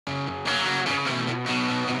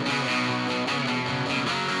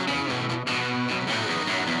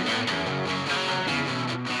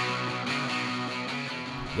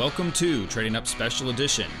Welcome to Trading Up Special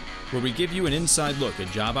Edition, where we give you an inside look at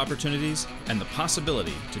job opportunities and the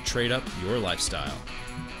possibility to trade up your lifestyle.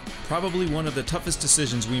 Probably one of the toughest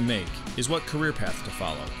decisions we make is what career path to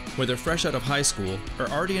follow, whether fresh out of high school or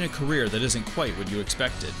already in a career that isn't quite what you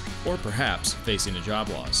expected, or perhaps facing a job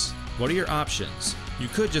loss. What are your options? You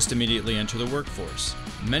could just immediately enter the workforce.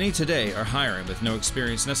 Many today are hiring with no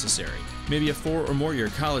experience necessary. Maybe a 4 or more year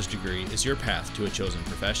college degree is your path to a chosen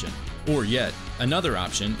profession. Or yet, another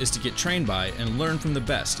option is to get trained by and learn from the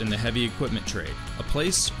best in the heavy equipment trade, a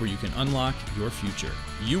place where you can unlock your future.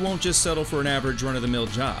 You won't just settle for an average run-of-the-mill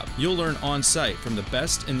job. You'll learn on-site from the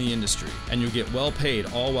best in the industry, and you'll get well paid,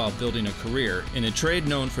 all while building a career in a trade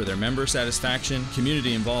known for their member satisfaction,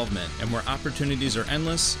 community involvement, and where opportunities are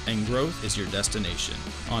endless and growth is your destination.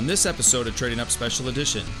 On this episode of Trading Up Special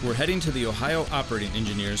Edition, we're heading to the Ohio Operating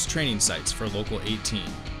Engineers training sites for Local 18.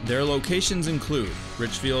 Their locations include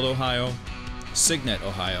Richfield, Ohio, Signet,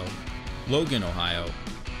 Ohio, Logan, Ohio,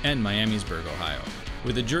 and Miamisburg, Ohio,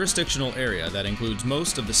 with a jurisdictional area that includes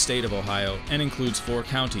most of the state of Ohio and includes 4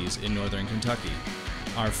 counties in northern Kentucky.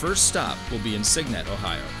 Our first stop will be in Signet,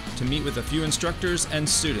 Ohio, to meet with a few instructors and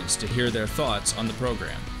students to hear their thoughts on the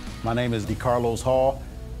program. My name is DeCarlos Hall.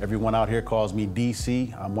 Everyone out here calls me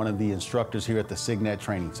DC. I'm one of the instructors here at the Signet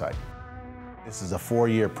training site. This is a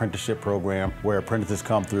 4-year apprenticeship program where apprentices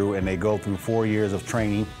come through and they go through 4 years of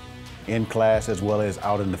training in class as well as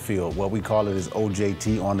out in the field. What we call it is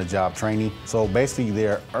OJT, on-the-job training. So basically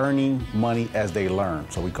they're earning money as they learn.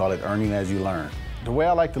 So we call it earning as you learn. The way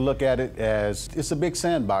I like to look at it as it's a big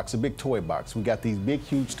sandbox, a big toy box. We got these big,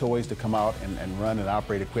 huge toys to come out and run and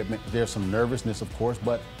operate equipment. There's some nervousness, of course,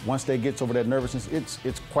 but once they get over that nervousness,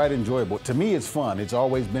 it's quite enjoyable. To me, it's fun. It's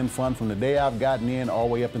always been fun from the day I've gotten in all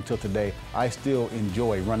the way up until today. I still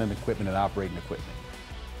enjoy running equipment and operating equipment.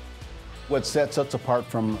 What sets us apart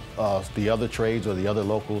from the other trades or the other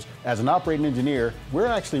locals, as an operating engineer, we're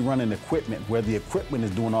actually running equipment where the equipment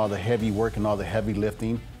is doing all the heavy work and all the heavy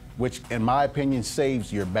lifting, which in my opinion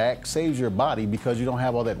saves your back, saves your body, because you don't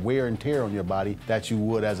have all that wear and tear on your body that you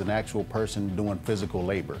would as an actual person doing physical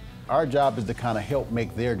labor. Our job is to kind of help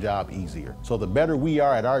make their job easier. So the better we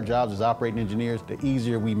are at our jobs as operating engineers, the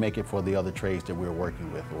easier we make it for the other trades that we're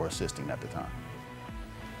working with or assisting at the time.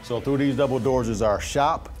 So through these double doors is our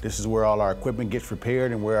shop. This is where all our equipment gets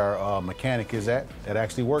repaired and where our mechanic is at that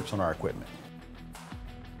actually works on our equipment.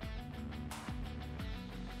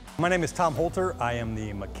 My name is Tom Holter. I am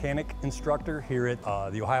the mechanic instructor here at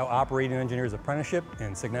the Ohio Operating Engineers Apprenticeship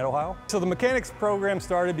in Signet, Ohio. So the mechanics program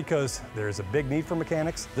started because there's a big need for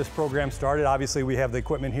mechanics. This program started, obviously we have the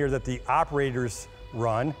equipment here that the operators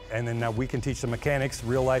run, and then now we can teach the mechanics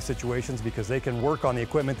real life situations because they can work on the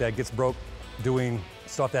equipment that gets broke doing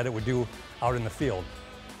stuff that it would do out in the field.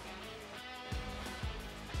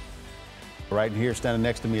 Right here standing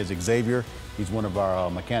next to me is Xavier. He's one of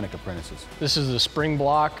our mechanic apprentices. This is the spring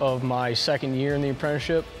block of my 2nd year in the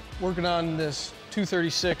apprenticeship. Working on this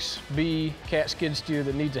 236B cat skid steer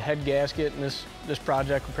that needs a head gasket, and this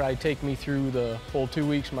project will probably take me through the whole 2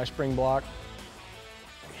 weeks of my spring block.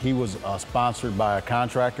 He was sponsored by a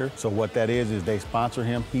contractor, so what that is they sponsor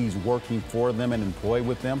him. He's working for them and employed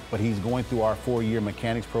with them, but he's going through our 4-year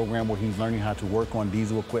mechanics program where he's learning how to work on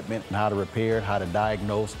diesel equipment and how to repair, how to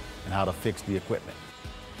diagnose, and how to fix the equipment.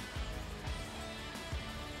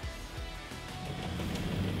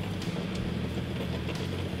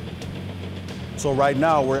 So right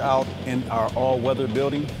now we're out in our all-weather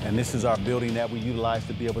building, and this is our building that we utilize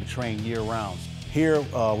to be able to train year-round. Here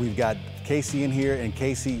we've got Casey in here, and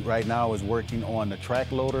Casey right now is working on the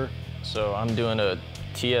track loader. So I'm doing a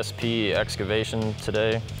TSP excavation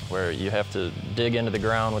today, where you have to dig into the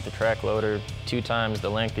ground with the track loader 2 times the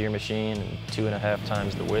length of your machine and 2.5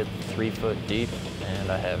 times the width, 3 foot deep,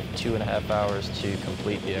 and I have 2.5 hours to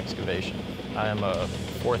complete the excavation. I am a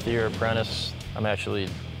 4th-year apprentice. I'm actually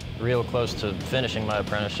real close to finishing my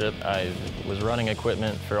apprenticeship. I was running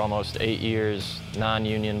equipment for almost 8 years,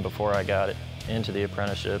 non-union, before I got it into the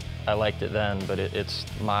apprenticeship. I liked it then, but it's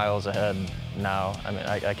miles ahead now. I mean,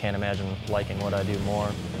 I can't imagine liking what I do more.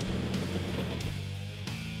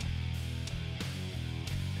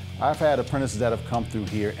 I've had apprentices that have come through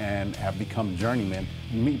here and have become journeymen.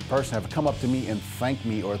 Me personally have come up to me and thanked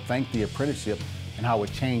me or thanked the apprenticeship and how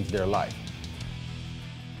it changed their life.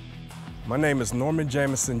 My name is Norman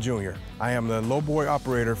Jamison Jr. I am the lowboy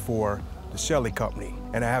operator for the Shelley Company,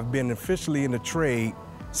 and I have been officially in the trade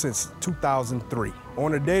since 2003.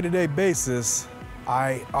 On a day-to-day basis,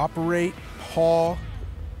 I operate, haul,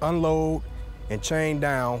 unload, and chain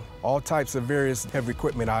down all types of various heavy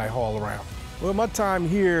equipment I haul around. Well, my time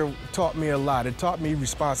here taught me a lot. It taught me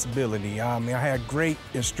responsibility. I had great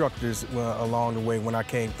instructors along the way when I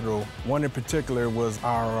came through. One in particular was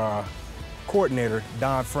our coordinator,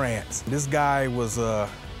 Don France. This guy was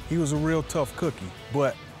he was a real tough cookie,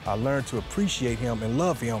 but I learned to appreciate him and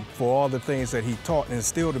love him for all the things that he taught and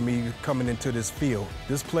instilled in me coming into this field.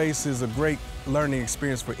 This place is a great learning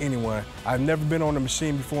experience for anyone. I've never been on a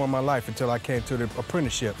machine before in my life until I came to the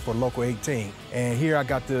apprenticeship for Local 18. And here I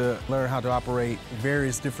got to learn how to operate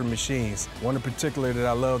various different machines. One in particular that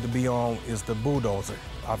I love to be on is the bulldozer.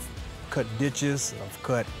 I've cut ditches, I've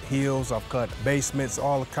cut hills, I've cut basements,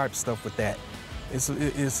 all the type of stuff with that.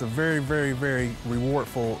 It's a very, very, very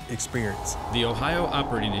rewardful experience. The Ohio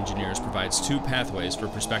Operating Engineers provides two pathways for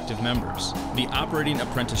prospective members: the Operating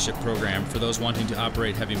Apprenticeship Program for those wanting to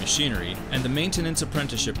operate heavy machinery, and the Maintenance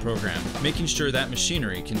Apprenticeship Program, making sure that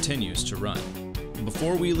machinery continues to run.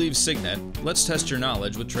 Before we leave Signet, let's test your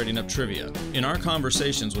knowledge with Trading Up Trivia. In our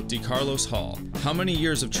conversations with DeCarlos Hall, how many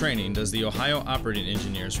years of training does the Ohio Operating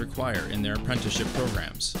Engineers require in their apprenticeship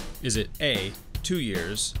programs? Is it A, 2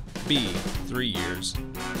 years, B, 3 years,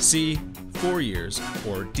 C, 4 years,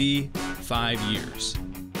 or D, 5 years?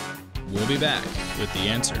 We'll be back with the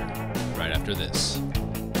answer right after this.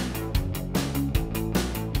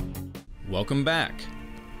 Welcome back.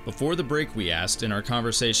 Before the break, we asked in our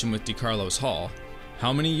conversation with DeCarlos Hall,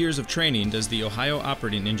 how many years of training does the Ohio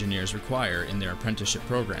Operating Engineers require in their apprenticeship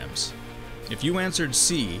programs? If you answered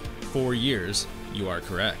C, 4 years, you are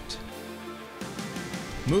correct.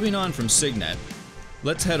 Moving on from Signet,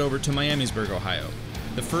 let's head over to Miamisburg, Ohio,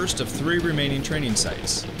 the first of 3 remaining training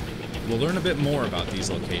sites. We'll learn a bit more about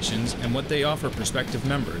these locations and what they offer prospective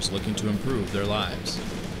members looking to improve their lives.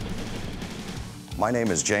 My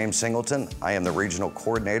name is James Singleton. I am the regional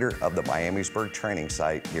coordinator of the Miamisburg training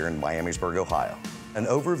site here in Miamisburg, Ohio. An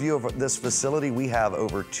overview of this facility: we have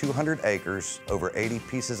over 200 acres, over 80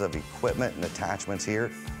 pieces of equipment and attachments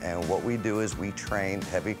here. And what we do is we train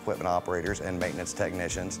heavy equipment operators and maintenance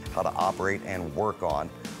technicians how to operate and work on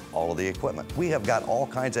all of the equipment. We have got all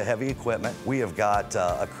kinds of heavy equipment. We have got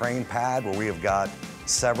a crane pad where we have got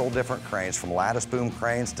several different cranes, from lattice boom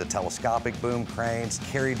cranes to telescopic boom cranes,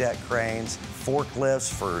 carry deck cranes,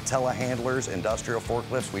 forklifts for telehandlers, industrial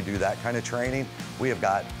forklifts. We do that kind of training. We have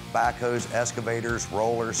got backhoes, excavators,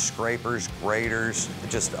 rollers, scrapers, graders,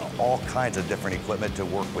 just all kinds of different equipment to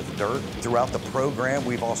work with dirt. Throughout the program,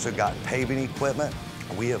 we've also got paving equipment.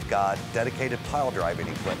 We have got dedicated pile driving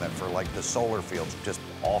equipment for like the solar fields, just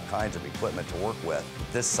all kinds of equipment to work with.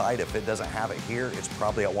 This site, if it doesn't have it here, it's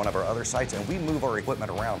probably at one of our other sites, and we move our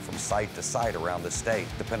equipment around from site to site around the state,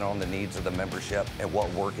 depending on the needs of the membership and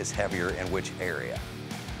what work is heavier in which area.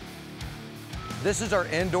 This is our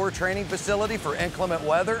indoor training facility for inclement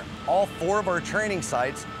weather. All 4 of our training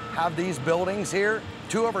sites have these buildings here.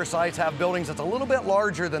 2 of our sites have buildings that's a little bit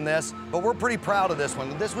larger than this, but we're pretty proud of this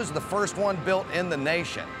one. This was the first one built in the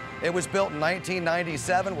nation. It was built in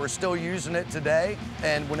 1997. We're still using it today.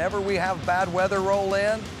 And whenever we have bad weather roll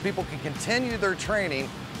in, people can continue their training.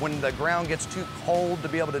 When the ground gets too cold to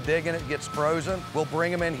be able to dig in it, gets frozen, we'll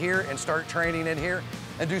bring them in here and start training in here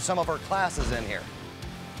and do some of our classes in here.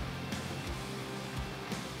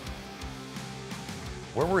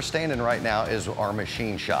 Where we're standing right now is our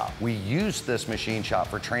machine shop. We use this machine shop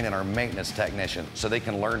for training our maintenance technicians so they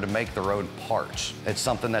can learn to make their own parts. It's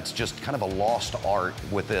something that's just kind of a lost art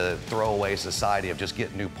with the throwaway society of just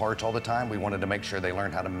getting new parts all the time. We wanted to make sure they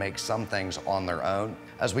learned how to make some things on their own.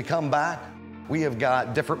 As we come back, we have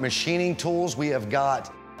got different machining tools. We have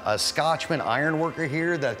got a Scotchman iron worker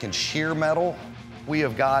here that can shear metal. We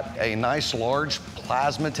have got a nice large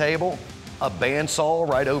plasma table, a bandsaw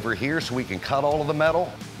right over here so we can cut all of the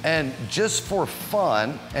metal. And just for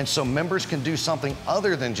fun, and so members can do something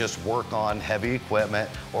other than just work on heavy equipment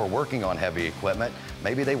or working on heavy equipment,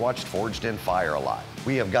 maybe they watched Forged in Fire a lot.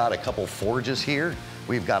 We have got a couple forges here.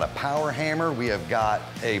 We've got a power hammer. We have got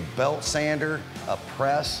a belt sander, a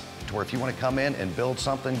press, to where if you want to come in and build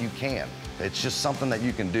something, you can. It's just something that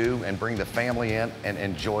you can do and bring the family in and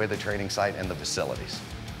enjoy the training site and the facilities.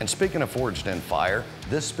 And speaking of Forged in Fire,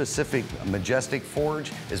 this specific Majestic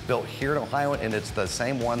forge is built here in Ohio, and it's the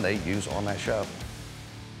same one they use on that show.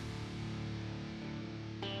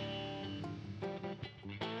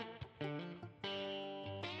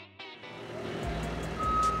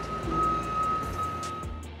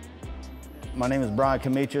 My name is Brian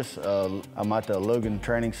Kamichis. I'm at the Logan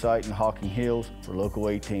training site in Hocking Hills for Local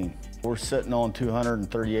 18. We're sitting on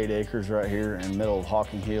 238 acres right here in the middle of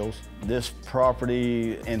Hocking Hills. This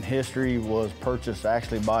property in history was purchased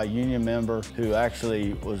actually by a union member who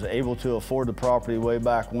actually was able to afford the property way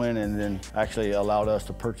back when, and then actually allowed us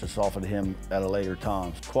to purchase off of him at a later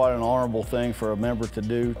time. It's quite an honorable thing for a member to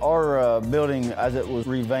do. Our building, as it was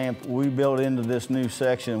revamped, we built into this new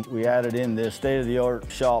section. We added in this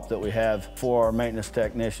state-of-the-art shop that we have for our maintenance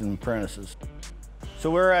technician apprentices. So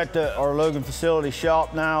we're at our Logan facility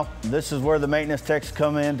shop now. This is where the maintenance techs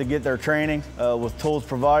come in to get their training with tools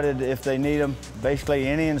provided if they need them. Basically,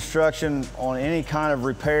 any instruction on any kind of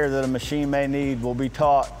repair that a machine may need will be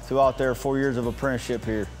taught throughout their 4 years of apprenticeship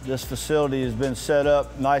here. This facility has been set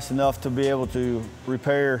up nice enough to be able to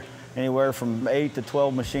repair anywhere from 8 to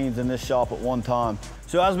 12 machines in this shop at one time.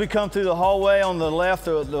 So as we come through the hallway, on the left,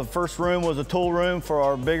 the first room was a tool room for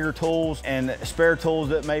our bigger tools and spare tools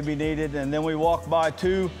that may be needed. And then we walk by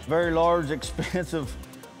two very large, expensive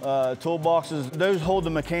toolboxes. Those hold the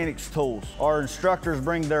mechanics' tools. Our instructors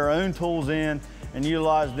bring their own tools in and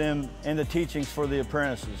utilize them in the teachings for the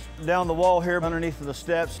apprentices. Down the wall here, underneath of the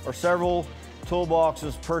steps, are several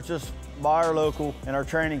toolboxes purchased by our local and our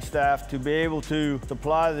training staff to be able to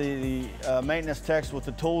supply the maintenance techs with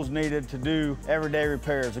the tools needed to do everyday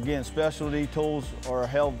repairs. Again, specialty tools are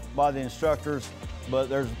held by the instructors, but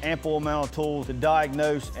there's ample amount of tools to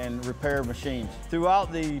diagnose and repair machines.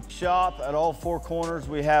 Throughout the shop, at all four corners,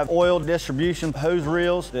 we have oil distribution hose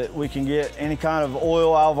reels that we can get any kind of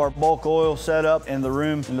oil out of our bulk oil setup in the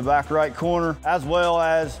room in the back right corner, as well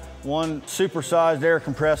as one supersized air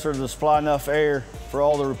compressor to supply enough air for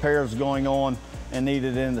all the repairs going on and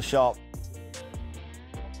needed in the shop.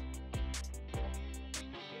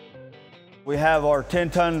 We have our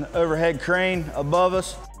 10-ton overhead crane above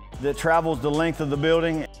us that travels the length of the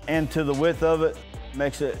building and to the width of it.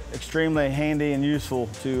 Makes it extremely handy and useful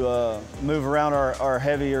to move around our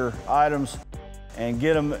heavier items and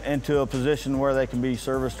get them into a position where they can be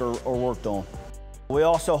serviced or worked on. We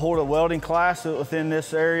also hold a welding class within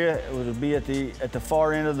this area. It would be at the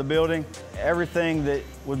far end of the building. Everything that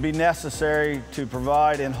would be necessary to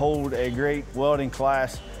provide and hold a great welding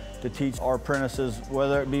class to teach our apprentices,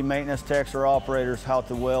 whether it be maintenance techs or operators, how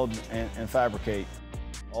to weld and fabricate.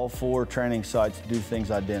 All four training sites do things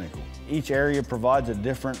identical. Each area provides a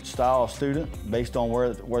different style of student based on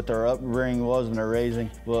what their upbringing was and their raising.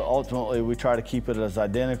 But ultimately, we try to keep it as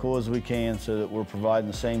identical as we can so that we're providing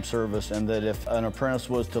the same service, and that if an apprentice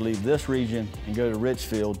was to leave this region and go to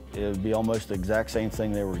Richfield, it would be almost the exact same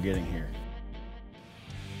thing they were getting here.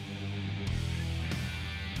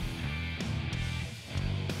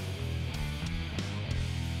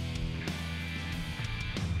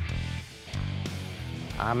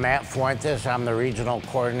 I'm Matt Fuentes. I'm the regional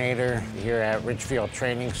coordinator here at Richfield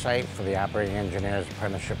Training Site for the Operating Engineers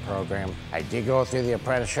Apprenticeship Program. I did go through the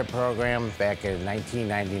apprenticeship program back in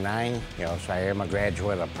 1999, so I am a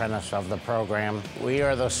graduate apprentice of the program. We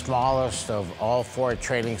are the smallest of all four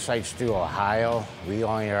training sites through Ohio. We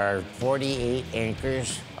only are 48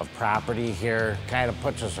 acres of property here. Kind of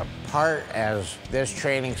puts us apart as this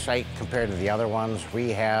training site compared to the other ones.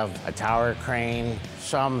 We have a tower crane,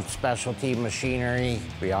 some specialty machinery.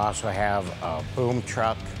 We also have a boom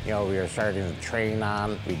truck, we are starting to train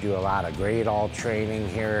on. We do a lot of grade all training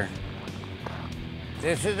here.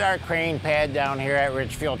 This is our crane pad down here at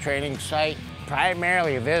Richfield Training Site.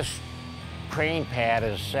 Primarily this crane pad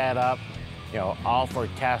is set up, all for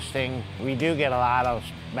testing. We do get a lot of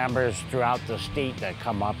members throughout the state that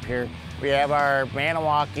come up here. We have our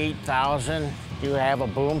Manawak 8000. We do have a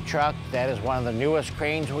boom truck. That is one of the newest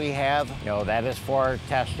cranes we have. That is for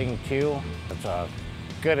testing too. It's a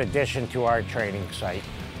good addition to our training site.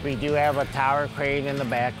 We do have a tower crane in the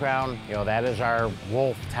background. That is our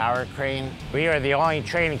Wolf tower crane. We are the only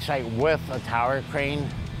training site with a tower crane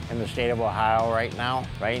in the state of Ohio right now.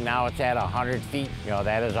 Right now it's at 100 feet.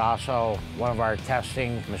 That is also one of our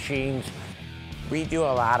testing machines. We do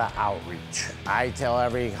a lot of outreach. I tell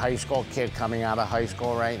every high school kid coming out of high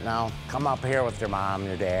school right now, come up here with your mom,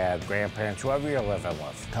 your dad, grandparents, whoever you're living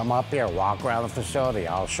with. Come up here, walk around the facility.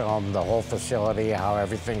 I'll show them the whole facility, how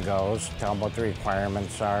everything goes, tell them what the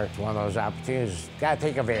requirements are. It's one of those opportunities, gotta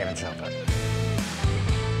take advantage of it.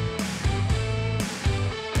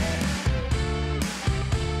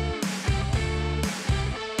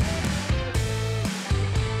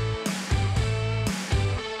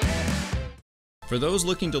 For those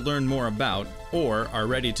looking to learn more about, or are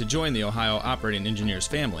ready to join the Ohio Operating Engineers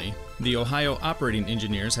family, the Ohio Operating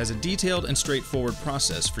Engineers has a detailed and straightforward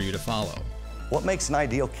process for you to follow. What makes an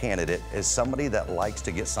ideal candidate is somebody that likes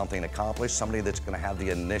to get something accomplished, somebody that's going to have the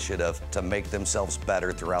initiative to make themselves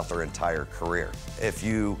better throughout their entire career. If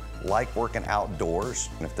you like working outdoors,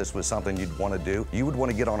 and if this was something you'd want to do, you would want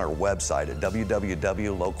to get on our website at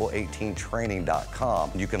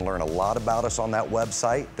www.local18training.com. You can learn a lot about us on that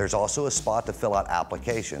website. There's also a spot to fill out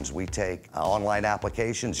applications. We take online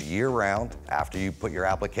applications year-round. After you put your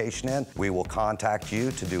application in, we will contact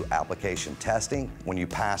you to do application testing. When you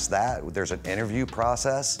pass that, there's an interview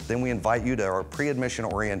process. Then we invite you to our pre-admission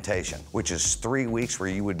orientation, which is 3 weeks where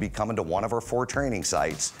you would be coming to one of our 4 training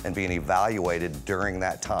sites and being evaluated during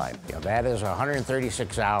that time. Yeah, that is a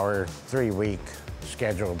 136-hour, 3-week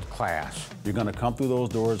scheduled class. You're gonna come through those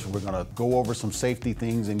doors. We're gonna go over some safety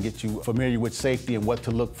things and get you familiar with safety and what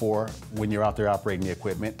to look for when you're out there operating the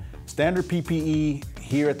equipment. Standard PPE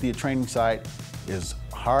here at the training site is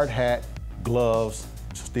hard hat, gloves,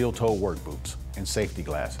 steel-toe work boots, and safety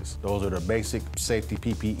glasses. Those are the basic safety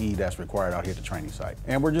PPE that's required out here at the training site.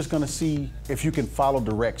 And we're just gonna see if you can follow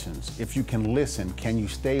directions, if you can listen, can you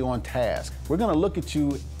stay on task? We're gonna look at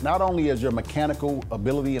you not only as your mechanical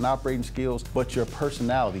ability and operating skills, but your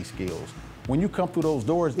personality skills. When you come through those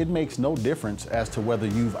doors, it makes no difference as to whether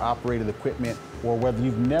you've operated equipment or whether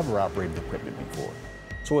you've never operated equipment before.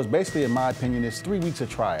 So it's basically, in my opinion, it's 3 weeks of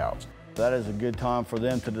tryouts. That is a good time for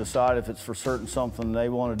them to decide if it's for certain something they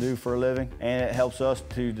want to do for a living, and it helps us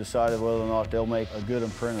to decide whether or not they'll make a good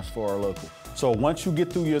apprentice for our local. So once you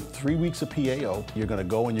get through your 3 weeks of PAO, you're gonna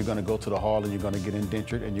go and you're gonna go to the hall and you're gonna get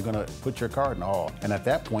indentured and you're gonna put your card in the hall. And at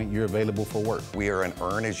that point, you're available for work. We are an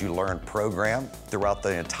Earn As You Learn program. Throughout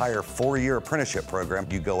the entire 4-year apprenticeship program,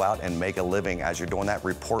 you go out and make a living as you're doing that.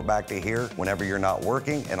 Report back to here whenever you're not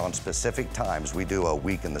working and on specific times. We do a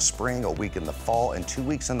week in the spring, a week in the fall, and 2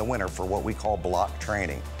 weeks in the winter for what we call block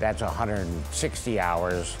training. That's 160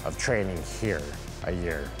 hours of training here a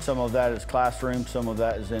year. Some of that is classroom, some of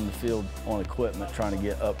that is in the field on equipment trying to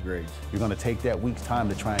get upgrades. You're gonna take that week's time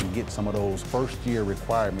to try and get some of those first year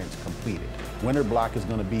requirements completed. Winter block is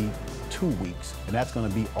gonna be 2 weeks, and that's gonna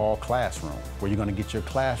be all classroom, where you're gonna get your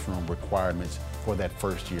classroom requirements for that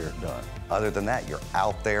first year done. Other than that, you're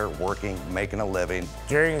out there working, making a living.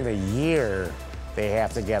 During the year, they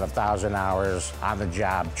have to get 1,000 hours on the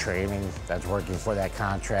job training that's working for that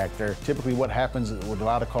contractor. Typically what happens with a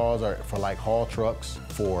lot of calls are for like haul trucks,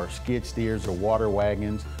 for skid steers or water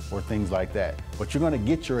wagons or things like that. But you're gonna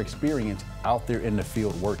get your experience out there in the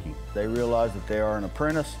field working. They realize that they are an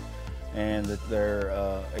apprentice and that their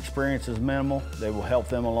experience is minimal. They will help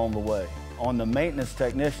them along the way. On the maintenance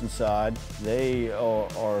technician side, they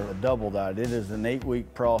are double that. It is an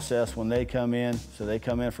 8-week process when they come in. So they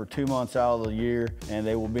come in for 2 months out of the year, and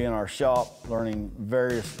they will be in our shop learning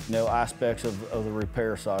various aspects of the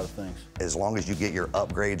repair side of things. As long as you get your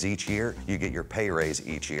upgrades each year, you get your pay raise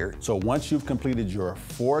each year. So once you've completed your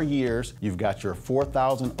 4 years, you've got your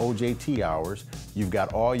 4,000 OJT hours, you've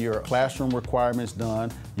got all your classroom requirements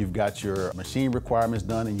done, you've got your machine requirements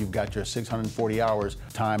done, and you've got your 640 hours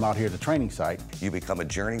time out here at the training site. You become a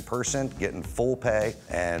journey person, getting full pay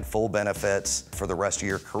and full benefits for the rest of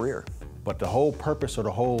your career. But the whole purpose or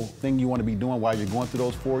the whole thing you want to be doing while you're going through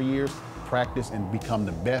those 4 years, practice and become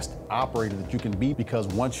the best operator that you can be, because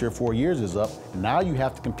once your 4 years is up, now you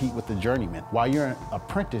have to compete with the journeyman. While you're an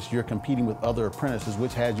apprentice, you're competing with other apprentices,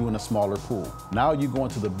 which has you in a smaller pool. Now you go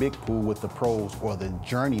into the big pool with the pros or the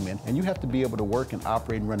journeyman, and you have to be able to work and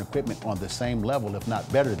operate and run equipment on the same level, if not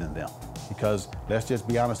better than them. Because let's just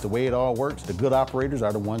be honest, the way it all works, the good operators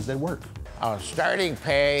are the ones that work. Starting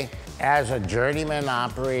pay as a journeyman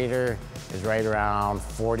operator is right around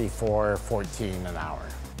 $44.14 an hour.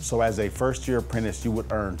 So as a first-year apprentice, you would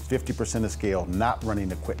earn 50% of scale not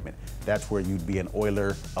running equipment. That's where you'd be an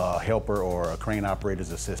oiler, helper, or a crane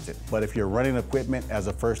operator's assistant. But if you're running equipment as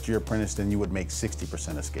a first-year apprentice, then you would make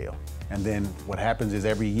 60% of scale. And then what happens is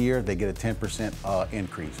every year they get a 10%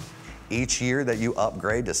 increase. Each year that you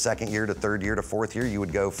upgrade to second year to third year to fourth year, you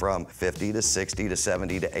would go from 50 to 60 to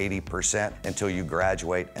 70 to 80% until you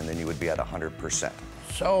graduate, and then you would be at 100%.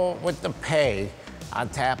 So with the pay, on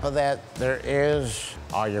top of that, there is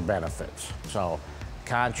all your benefits. So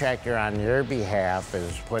contractor on your behalf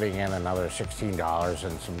is putting in another $16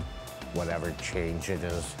 and some whatever change it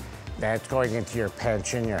is. That's going into your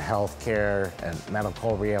pension, your health care, and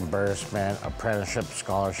medical reimbursement, apprenticeship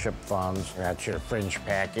scholarship funds. That's your fringe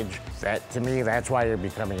package. That, to me, that's why you're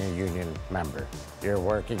becoming a union member. You're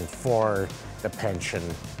working for the pension.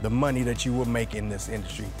 The money that you will make in this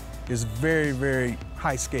industry is very, very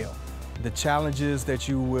high scale. The challenges that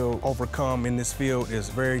you will overcome in this field is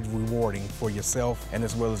very rewarding for yourself and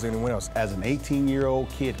as well as anyone else. As an 18-year-old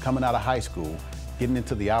kid coming out of high school, Getting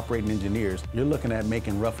into the operating engineers, you're looking at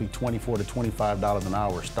making roughly $24 to $25 an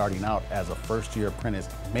hour starting out as a first-year apprentice,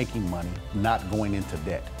 making money, not going into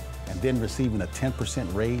debt, and then receiving a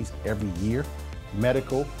 10% raise every year,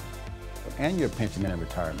 medical, and your pension and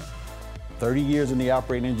retirement. 30 years in the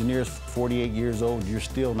operating engineers, 48 years old, you're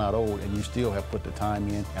still not old, and you still have put the time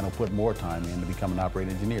in and will put more time in to become an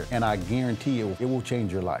operating engineer. And I guarantee you, it will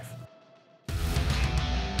change your life.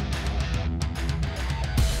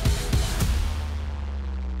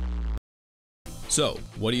 So,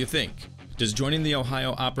 what do you think? Does joining the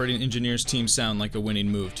Ohio Operating Engineers team sound like a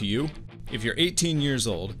winning move to you? If you're 18 years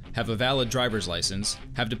old, have a valid driver's license,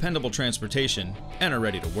 have dependable transportation, and are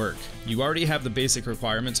ready to work, you already have the basic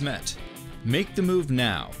requirements met. Make the move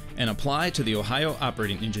now and apply to the Ohio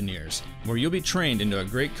Operating Engineers, where you'll be trained into a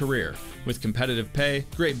great career with competitive pay,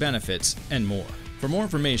 great benefits, and more. For more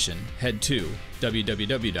information, head to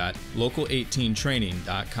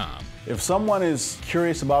www.local18training.com. If someone is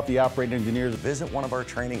curious about the operating engineers, Visit one of our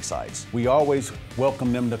training sites. we always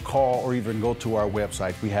welcome them to call or even go to our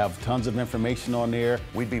website. We have tons of information on there.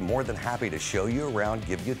 We'd be more than happy to show you around,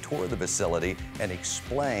 give you a tour of the facility, and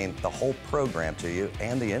explain the whole program to you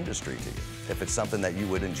and the industry to you. If it's something that you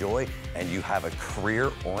would enjoy and you have a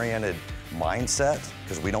career-oriented mindset,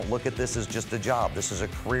 because we don't look at this as just a job, this is a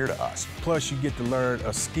career to us. Plus, you get to learn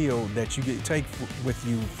a skill that you get to take with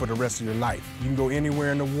you for the rest of your life. You can go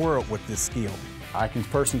anywhere in the world with this skill. I can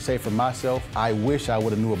personally say for myself, I wish I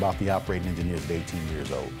would have knew about the operating engineers at 18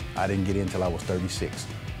 years old. I didn't get in until I was 36,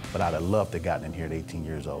 but I'd have loved to have gotten in here at 18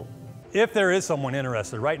 years old. If there is someone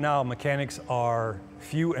interested, right now mechanics are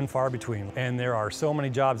few and far between, and there are so many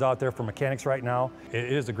jobs out there for mechanics right now.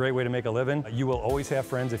 It is a great way to make a living. You will always have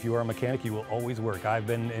friends. If you are a mechanic, you will always work. I've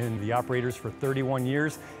been in the operators for 31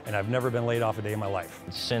 years, and I've never been laid off a day in my life.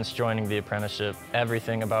 Since joining the apprenticeship,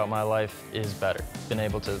 everything about my life is better. Been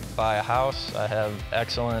able to buy a house, I have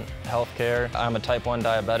excellent health care. I'm a type 1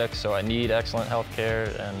 diabetic, so I need excellent health care,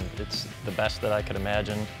 and it's the best that I could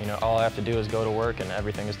imagine. You know, all I have to do is go to work and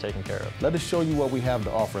everything is taken care of. Let us show you what we have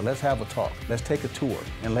to offer. Let's have a talk. Let's take a tour,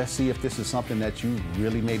 and let's see if this is something that you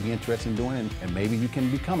really may be interested in doing, and maybe you can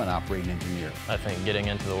become an operating engineer. I think getting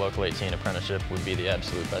into the Local 18 apprenticeship would be the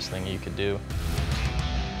absolute best thing you could do.